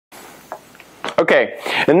Okay,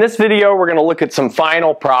 in this video we're going to look at some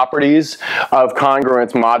final properties of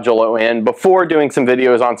congruence modulo n before doing some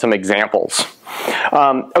videos on some examples.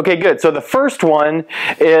 Okay, good. So the first one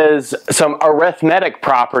is some arithmetic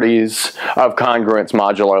properties of congruence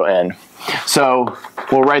modulo n. So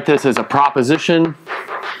we'll write this as a proposition.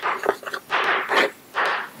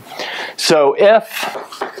 So if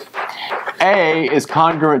A is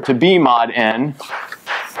congruent to B mod n,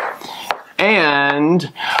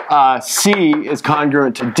 and C is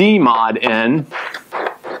congruent to D mod n,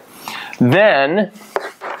 then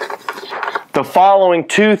the following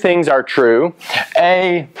two things are true.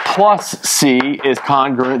 A plus C is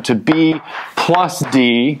congruent to B plus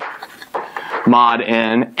D mod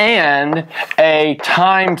n, and A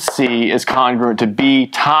times C is congruent to B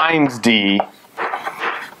times D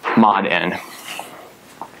mod n.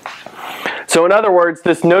 So in other words,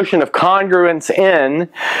 this notion of congruence n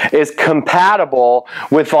is compatible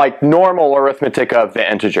with like normal arithmetic of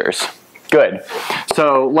the integers. Good.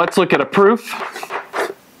 So let's look at a proof.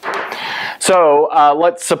 So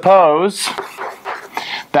let's suppose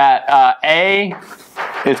that A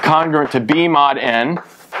is congruent to B mod n,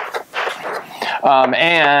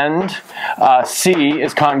 and C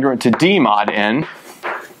is congruent to D mod n.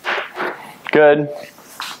 Good.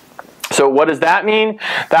 So what does that mean?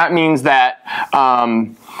 That means that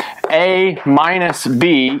A minus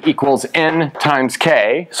B equals n times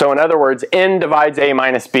k. So in other words, n divides A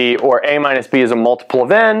minus B, or A minus B is a multiple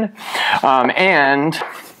of n, and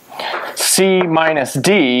C minus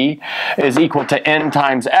D is equal to n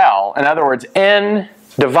times L. In other words, n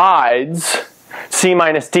divides C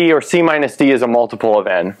minus D, or C minus D is a multiple of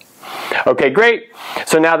n. Okay, great.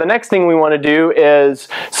 So now the next thing we want to do is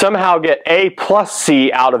somehow get A plus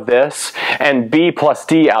C out of this and B plus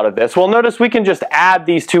D out of this. Well, notice we can just add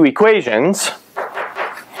these two equations,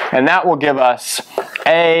 and that will give us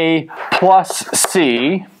A plus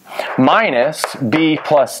C minus B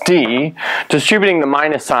plus D, distributing the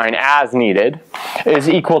minus sign as needed, is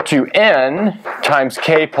equal to n times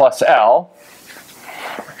k plus L.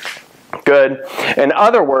 Good. In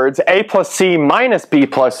other words, A plus C minus B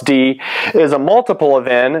plus D is a multiple of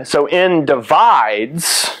n, so n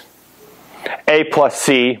divides A plus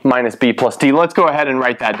C minus B plus D. Let's go ahead and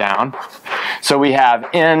write that down. So we have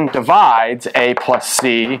n divides A plus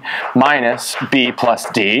C minus B plus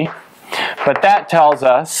D, but that tells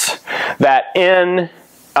us that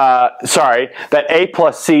that A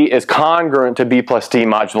plus C is congruent to B plus D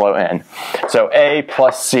modulo n. So A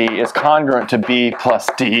plus C is congruent to B plus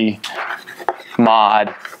D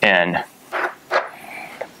mod n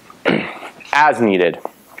as needed.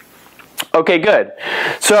 Okay, good.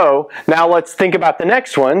 So now let's think about the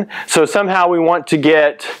next one. So somehow we want to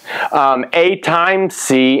get A times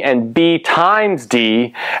C and B times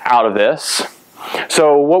D out of this.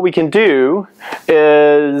 So what we can do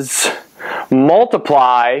is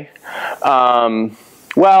multiply,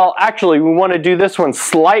 well, actually we want to do this one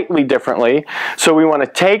slightly differently. So we want to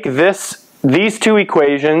take these two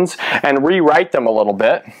equations and rewrite them a little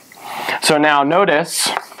bit. So now notice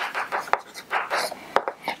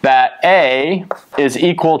that A is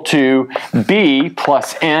equal to B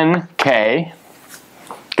plus nk,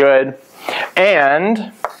 good,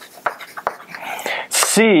 and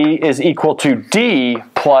C is equal to D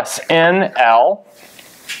plus nl.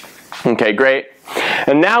 Okay, great.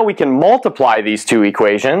 And now we can multiply these two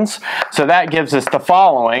equations. So that gives us the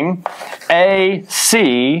following.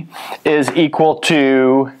 AC is equal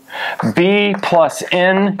to B plus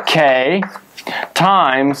nk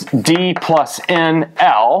times D plus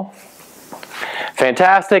nl.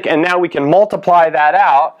 Fantastic. And now we can multiply that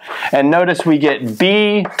out. And notice we get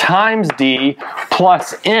B times D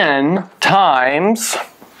plus n times.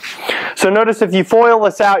 So notice if you FOIL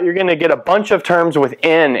this out, you're going to get a bunch of terms with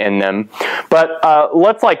n in them. But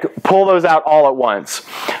let's like pull those out all at once.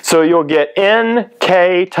 So you'll get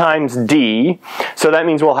nk times d. So that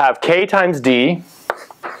means we'll have k times d.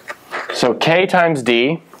 So k times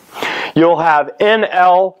d. You'll have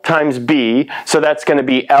nl times b. So that's going to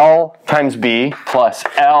be l times b plus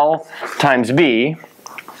l times b.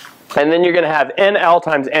 And then you're going to have nl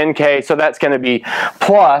times nk. So that's going to be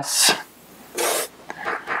plus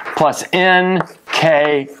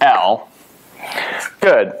nkl.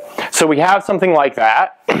 Good. So we have something like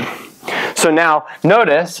that. So now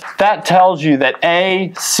notice that tells you that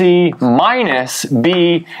AC minus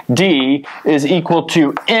BD is equal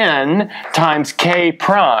to n times k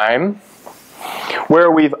prime,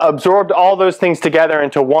 where we've absorbed all those things together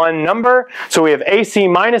into one number. So we have AC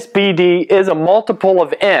minus BD is a multiple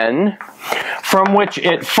of n, from which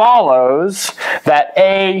it follows that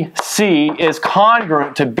AC is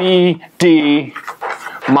congruent to BD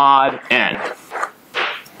mod n.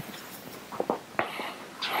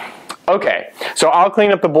 Okay, so I'll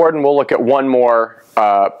clean up the board and we'll look at one more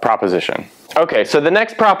proposition. Okay, so the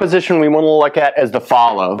next proposition we want to look at is the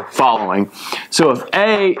following. So if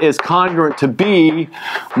A is congruent to B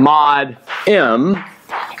mod M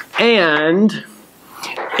and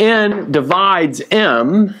N divides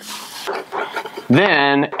M,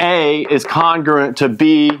 then A is congruent to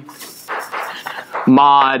B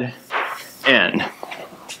mod N.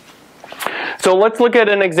 So let's look at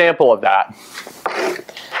an example of that.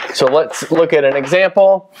 So let's look at an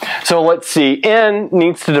example. So let's see, N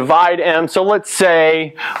needs to divide M. So let's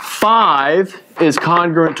say 5 is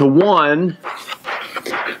congruent to 1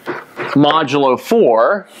 modulo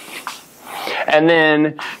 4. And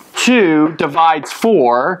then 2 divides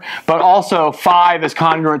 4, but also 5 is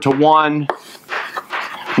congruent to 1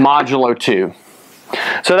 modulo 2.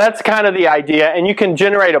 So that's kind of the idea, and you can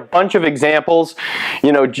generate a bunch of examples,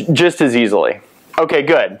 you know, just as easily. Okay,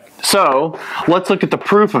 good. So let's look at the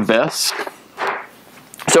proof of this.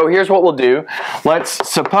 So here's what we'll do. Let's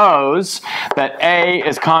suppose that A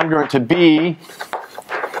is congruent to B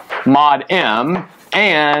mod M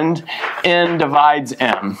and N divides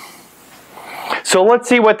M. So let's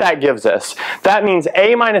see what that gives us. That means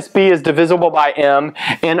A minus B is divisible by M.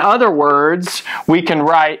 In other words, we can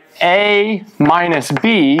write A minus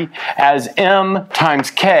B as M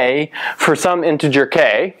times K for some integer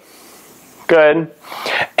K. Good.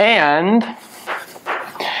 And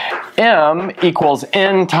M equals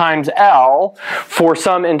N times L for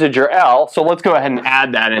some integer L. So let's go ahead and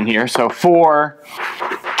add that in here. So for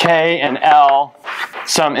K and L,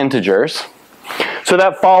 some integers. So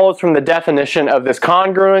that follows from the definition of this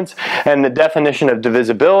congruence and the definition of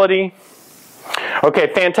divisibility. Okay,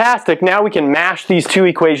 fantastic. Now we can mash these two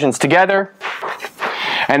equations together.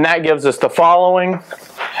 And that gives us the following.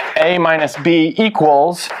 A minus B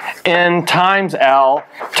equals N times L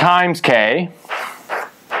times K.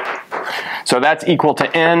 So that's equal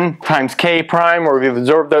to N times K prime, where we've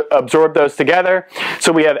absorbed those together.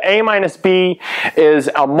 So we have A minus B is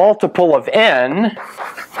a multiple of N,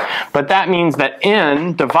 but that means that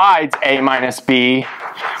N divides A minus B,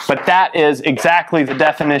 but that is exactly the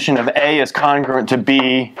definition of A is congruent to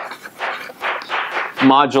B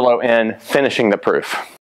modulo N, finishing the proof.